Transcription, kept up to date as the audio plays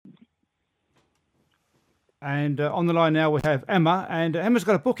And on the line now we have Emma, and Emma's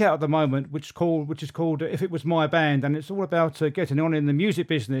got a book out at the moment, which is called "If It Was My Band," and it's all about getting on in the music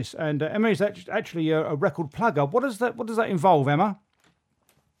business. And Emma is actually a record plugger. What does that involve, Emma?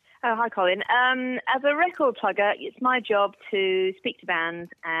 Oh, hi, Colin. As a record plugger, it's my job to speak to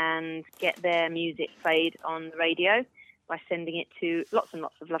bands and get their music played on the radio by sending it to lots and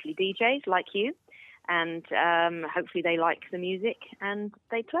lots of lovely DJs like you. And hopefully they like the music and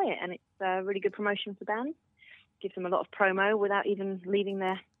they play it. And it's a really good promotion for bands. Gives them a lot of promo without even leaving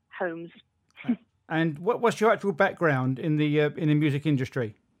their homes. And what's your actual background in the music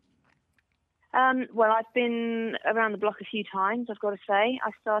industry? Well, I've been around the block a few times, I've got to say. I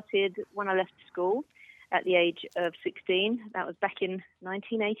started when I left school at the age of 16. That was back in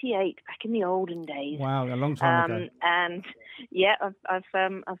 1988, back in the olden days. Wow, a long time ago. And yeah, I've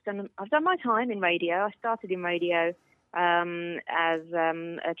done my time in radio. I started in radio as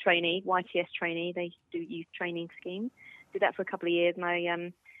a trainee, YTS trainee. They do youth training scheme. Did that for a couple of years, and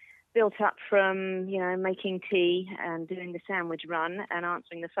I built up from making tea and doing the sandwich run and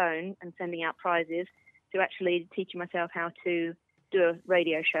answering the phone and sending out prizes to actually teaching myself how to do a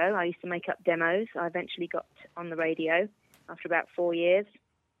radio show. I used to make up demos. I eventually got on the radio after about 4 years,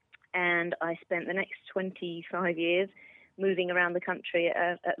 and I spent the next 25 years moving around the country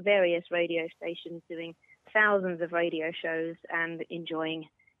at various radio stations, doing thousands of radio shows and enjoying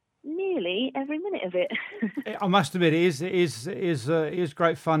nearly every minute of it. I must admit, it is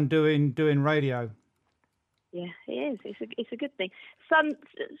great fun doing radio. Yeah, it is. It's a good thing.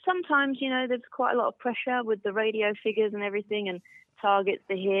 Sometimes there's quite a lot of pressure with the radio figures and everything, and targets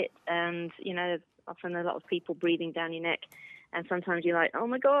to hit, and there's often a lot of people breathing down your neck. And sometimes you're like, oh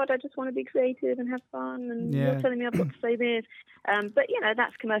my God, I just want to be creative and have fun, and you're telling me I've got to say this. But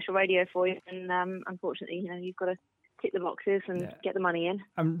that's commercial radio for you, and unfortunately, you've got to tick the boxes and get the money in.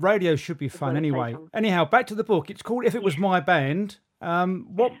 And radio should be fun anyway. Anyhow, back to the book. It's called If It Was My Band.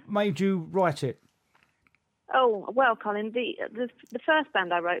 What made you write it? Oh, well, Colin, the first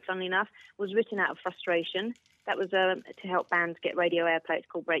band I wrote, funnily enough, was written out of frustration. That was to help bands get radio airplay. It's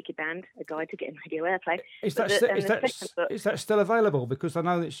called Break Your Band, a guide to getting radio airplay. Is that still available? Because I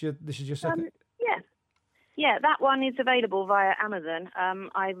know this is your second. Yeah, that one is available via Amazon.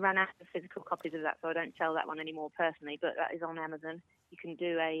 I ran out of physical copies of that, so I don't sell that one anymore personally, but that is on Amazon. You can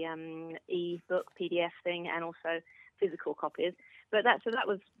do a e-book, PDF thing, and also physical copies. But that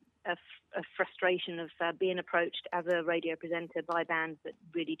was a frustration of being approached as a radio presenter by bands that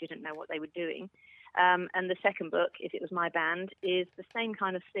really didn't know what they were doing. And the second book, If It Was My Band, is the same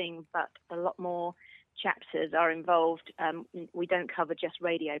kind of thing, but a lot more chapters are involved. We don't cover just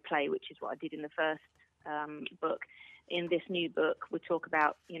radio play, which is what I did in the first book. In this new book, we talk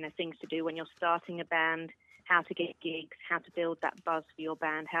about things to do when you're starting a band, how to get gigs, how to build that buzz for your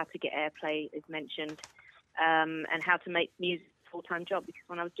band, how to get airplay is mentioned, and how to make music a full-time job. Because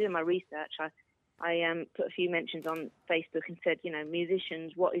when I was doing my research, I put a few mentions on Facebook and said,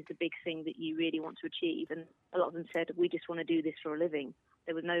 musicians, what is the big thing that you really want to achieve? And a lot of them said, we just want to do this for a living.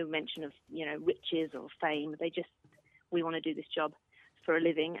 There was no mention of riches or fame. We want to do this job for a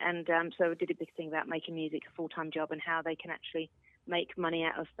living. And so I did a big thing about making music a full-time job and how they can actually make money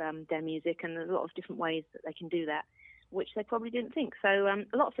out of their music. And there's a lot of different ways that they can do that, which they probably didn't think. So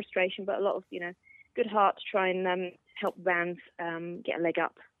a lot of frustration, but a lot of, good heart to try and help bands get a leg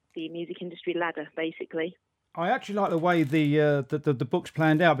up the music industry ladder, basically. I actually like the way the book's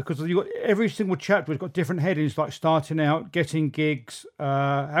planned out, because you've got every single chapter has got different headings, like starting out, getting gigs,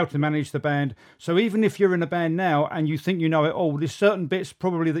 how to manage the band. So even if you're in a band now and you think you know it all, there's certain bits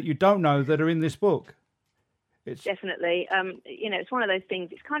probably that you don't know that are in this book. Definitely. It's one of those things,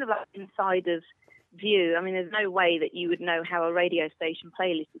 it's kind of like an insider's view. I mean, there's no way that you would know how a radio station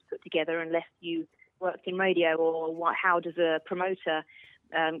playlist is put together unless you worked in radio, or how does a promoter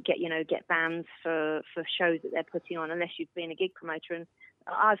get bands for shows that they're putting on, unless you've been a gig promoter. And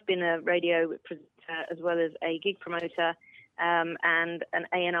I've been a radio presenter as well as a gig promoter, and an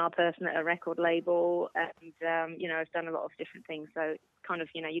A&R person at a record label, and I've done a lot of different things. So it's kind of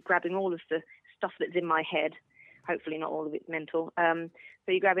you're grabbing all of the stuff that's in my head. Hopefully not all of it's mental. So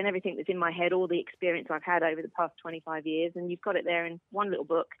you're grabbing everything that's in my head, all the experience I've had over the past 25 years, and you've got it there in one little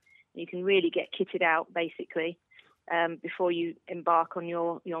book. You can really get kitted out, basically, before you embark on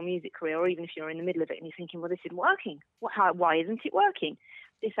your music career, or even if you're in the middle of it and you're thinking, well, this isn't working. Why isn't it working?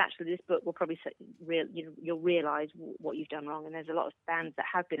 This book will probably say, you'll realise what you've done wrong. And there's a lot of bands that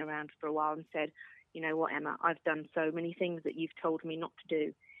have been around for a while and said, you know what, Emma, I've done so many things that you've told me not to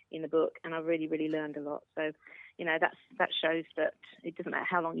do in the book, and I've really, really learned a lot. So, that shows that it doesn't matter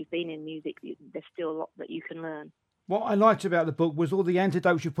how long you've been in music, there's still a lot that you can learn. What I liked about the book was all the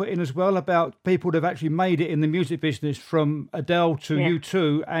anecdotes you put in as well about people that have actually made it in the music business, from Adele to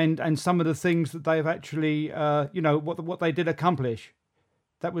U2, and some of the things that they've actually, what they did accomplish.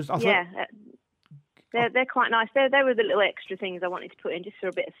 That was, they're quite nice. They were the little extra things I wanted to put in just for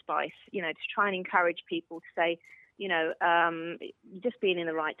a bit of spice, to try and encourage people to say, just being in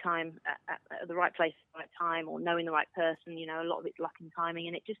the right time, at the right place at the right time, or knowing the right person. A lot of it's luck and timing,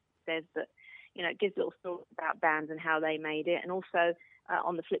 and it just says that. It gives little stories about bands and how they made it, and also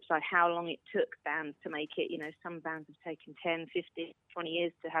on the flip side, how long it took bands to make it. Some bands have taken 10, 15, 20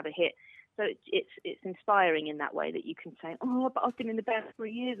 years to have a hit. So it's inspiring in that way, that you can say, oh, but I've been in the band for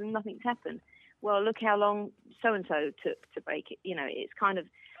years and nothing's happened. Well, look how long so-and-so took to break it. It's kind of,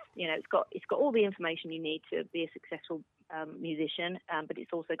 it's got all the information you need to be a successful musician, but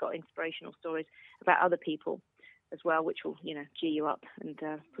it's also got inspirational stories about other people as well, which will, gee you up and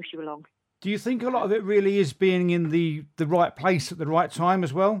push you along. Do you think a lot of it really is being in the right place at the right time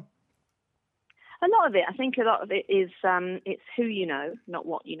as well? A lot of it. I think a lot of it is it's who you know, not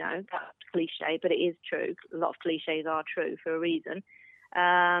what you know. That's cliche, but it is true. A lot of cliches are true for a reason.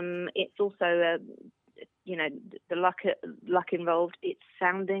 It's also, the luck involved. It's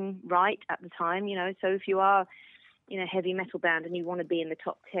sounding right at the time, So if you are, heavy metal band and you want to be in the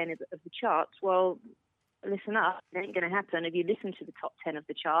top 10 of the charts, well, listen up. It ain't going to happen if you listen to the top 10 of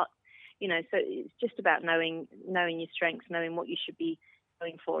the charts. So it's just about knowing your strengths, knowing what you should be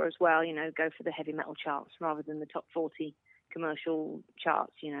going for as well. Go for the heavy metal charts rather than the top 40 commercial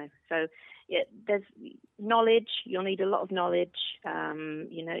charts. So there's knowledge. You'll need a lot of knowledge.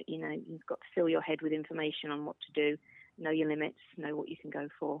 You've got to fill your head with information on what to do. Know your limits. Know what you can go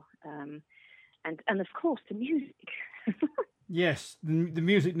for. And of course the music. Yes, the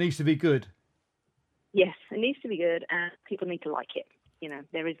music needs to be good. Yes, it needs to be good, and people need to like it.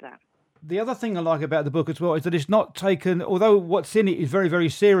 There is that. The other thing I like about the book as well is that it's not taken, although what's in it is very, very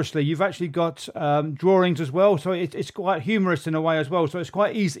seriously, you've actually got drawings as well. So it's quite humorous in a way as well. So it's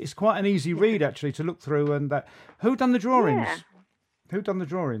quite easy. It's quite an easy read, actually, to look through. And that. Who done the drawings? Yeah. Who done the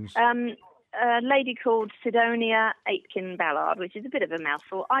drawings? A lady called Sidonia Aitken Ballard, which is a bit of a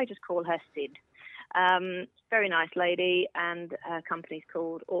mouthful. I just call her Sid. Very nice lady, and her company's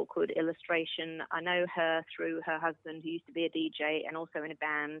called Awkward Illustration. I know her through her husband, who used to be a DJ and also in a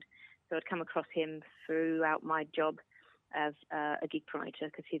band. So I'd come across him throughout my job as a gig promoter,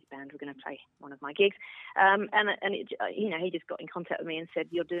 because his band were going to play one of my gigs. He just got in contact with me and said,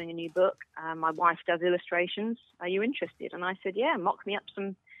 "You're doing a new book. My wife does illustrations. Are you interested?" And I said, "Yeah, mock me up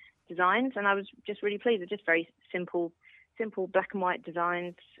some designs." And I was just really pleased. They're just very simple black and white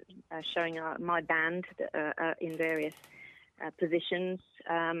designs showing my band in various positions.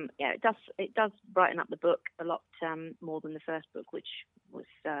 It does brighten up the book a lot more than the first book, which was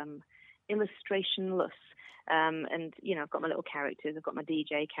illustrationless. I've got my little characters. I've got my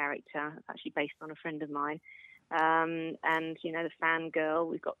DJ character, actually based on a friend of mine. The fangirl.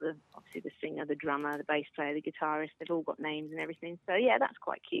 We've got obviously the singer, the drummer, the bass player, the guitarist. They've all got names and everything. So yeah, that's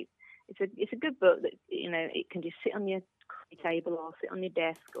quite cute. It's a good book that it can just sit on your coffee table or sit on your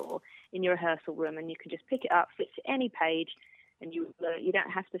desk or in your rehearsal room, and you can just pick it up, flip to any page, and you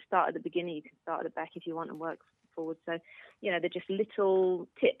don't have to start at the beginning. You can start at the back if you want and work forward. So they're just little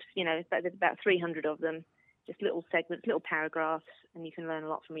tips. There's about 300 of them, just little segments, little paragraphs, and you can learn a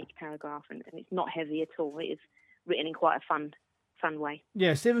lot from each paragraph. And it's not heavy at all. It is written in quite a fun way.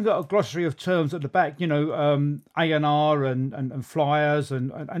 Yeah, it's even got a glossary of terms at the back, A&R and flyers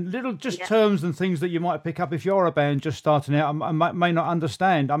and little terms and things that you might pick up if you're a band just starting out and may not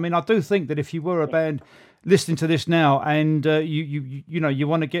understand. I mean, I do think that if you were a band listening to this now and you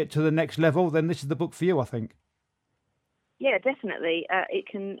want to get to the next level, then this is the book for you, I think. Yeah, definitely. It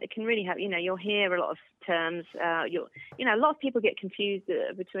can really help. You'll hear a lot of terms. A lot of people get confused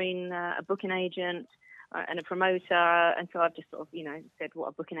between a booking agent and a promoter, and so I've just sort of said what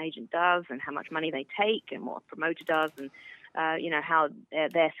a booking agent does and how much money they take, and what a promoter does, and how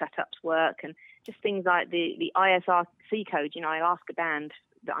their setups work, and just things like the ISRC code. I ask a band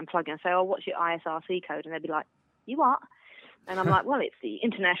that I'm plugging, I say, "Oh, what's your ISRC code?" And they'd be like, "You what?" And I'm like, "Well, it's the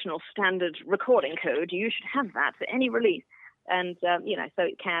International Standard Recording Code. You should have that for any release." And so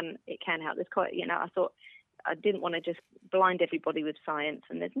it can help. There's quite I thought I didn't want to just blind everybody with science,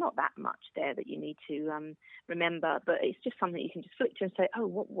 and there's not that much there that you need to remember, but it's just something you can just flick to and say, oh,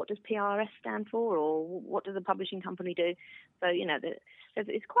 what does PRS stand for, or what does a publishing company do? So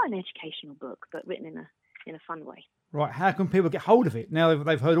it's quite an educational book, but written in a fun way. Right. How can people get hold of it now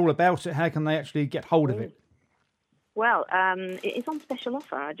they've heard all about it? How can they actually get hold of it? Well, it is on special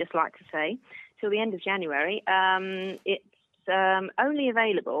offer, I'd just like to say, till the end of January. It's only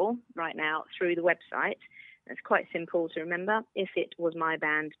available right now through the website. It's quite simple to remember,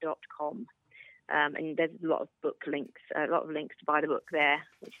 ifitwasmyband.com. And there's a lot of book links, a lot of links to buy the book there,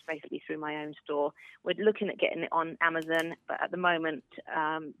 which is basically through my own store. We're looking at getting it on Amazon, but at the moment,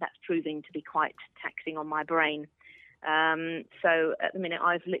 that's proving to be quite taxing on my brain. So at the minute,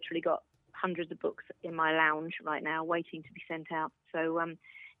 I've literally got hundreds of books in my lounge right now waiting to be sent out. So,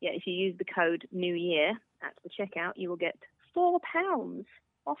 if you use the code New Year at the checkout, you will get £4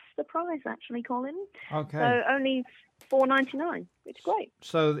 off the price, actually, Colin. Okay. So only $4.99, which is great.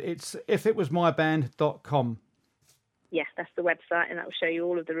 So it's ifitwasmyband.com. Yes, that's the website, and that will show you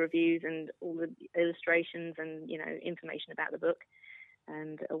all of the reviews and all the illustrations and, information about the book.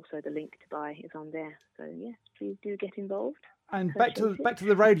 And also the link to buy is on there. So, yes, please do get involved. And back to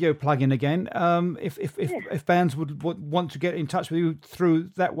the radio plugin again. If bands would want to get in touch with you through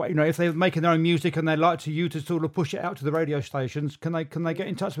that way, if they're making their own music and they'd like you to sort of push it out to the radio stations, can they get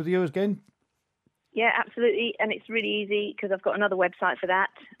in touch with you again? Yeah, absolutely. And it's really easy because I've got another website for that.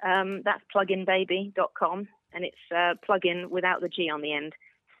 That's pluginbaby.com, and it's plugin without the G on the end.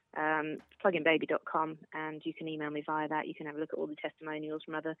 Pluginbaby.com, and you can email me via that. You can have a look at all the testimonials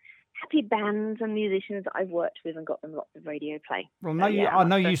from other happy bands and musicians that I've worked with and got them lots of radio play. Well, I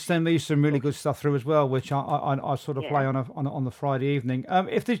know you send me some really good stuff through as well, which I sort of play on the Friday evening.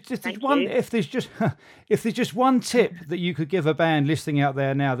 If there's just one tip that you could give a band listening out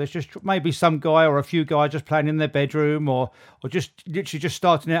there now, there's just maybe some guy or a few guys just playing in their bedroom or just literally just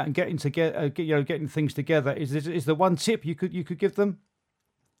starting out and getting things together. Is there one tip you could give them?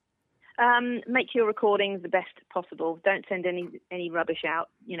 Make your recordings the best possible. Don't send any rubbish out.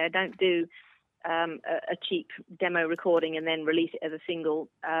 Don't do a cheap demo recording and then release it as a single.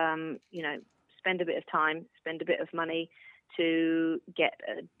 Spend a bit of time, spend a bit of money to get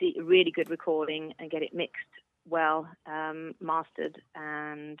a really good recording and get it mixed well, mastered,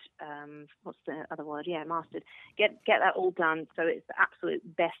 and what's the other word? Yeah, mastered. Get that all done so it's the absolute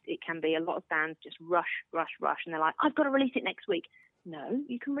best it can be. A lot of bands just rush, and they're like, I've got to release it next week. No,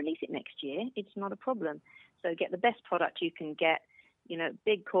 you can release it next year. It's not a problem. So get the best product you can get,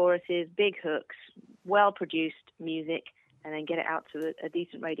 big choruses, big hooks, well-produced music, and then get it out to a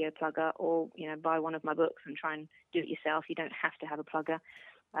decent radio plugger or, buy one of my books and try and do it yourself. You don't have to have a plugger.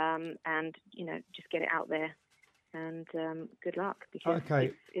 And, just get it out there. And good luck, because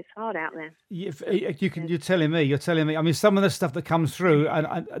it's hard out there. You're telling me. I mean, some of the stuff that comes through,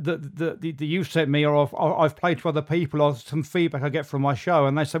 and the you sent me, or I've played to other people, or some feedback I get from my show,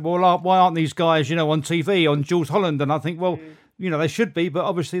 and they say, well, why aren't these guys, on TV, on Jules Holland? And I think, well, they should be, but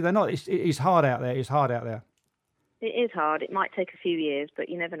obviously they're not. It's hard out there. It is hard. It might take a few years, but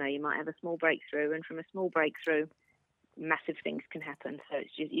you never know. You might have a small breakthrough, and from a small breakthrough, massive things can happen. So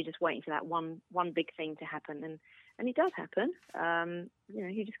you're just waiting for that one big thing to happen, and it does happen.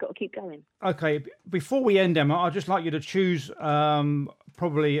 You just got to keep going. Okay, before we end, Emma, I'd just like you to choose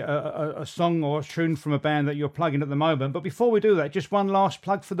probably a song or a tune from a band that you're plugging at the moment. But before we do that, just one last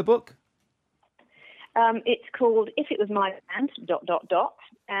plug for the book. It's called If It Was My Band, ...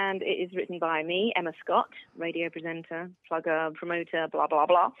 and it is written by me, Emma Scott, radio presenter, plugger, promoter, blah, blah,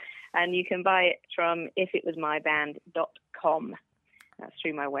 blah. And you can buy it from ifitwasmyband.com. That's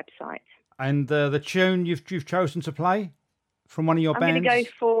through my website. And the tune you've chosen to play from one of your bands? I'm going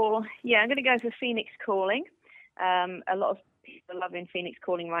to go for Phoenix Calling. A lot of people are loving Phoenix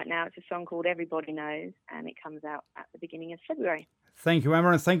Calling right now. It's a song called Everybody Knows, and it comes out at the beginning of February. Thank you,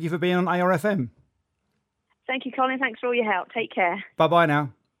 Emma, and thank you for being on ARFM. Thank you, Colin. Thanks for all your help. Take care. Bye-bye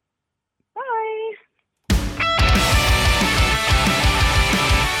now.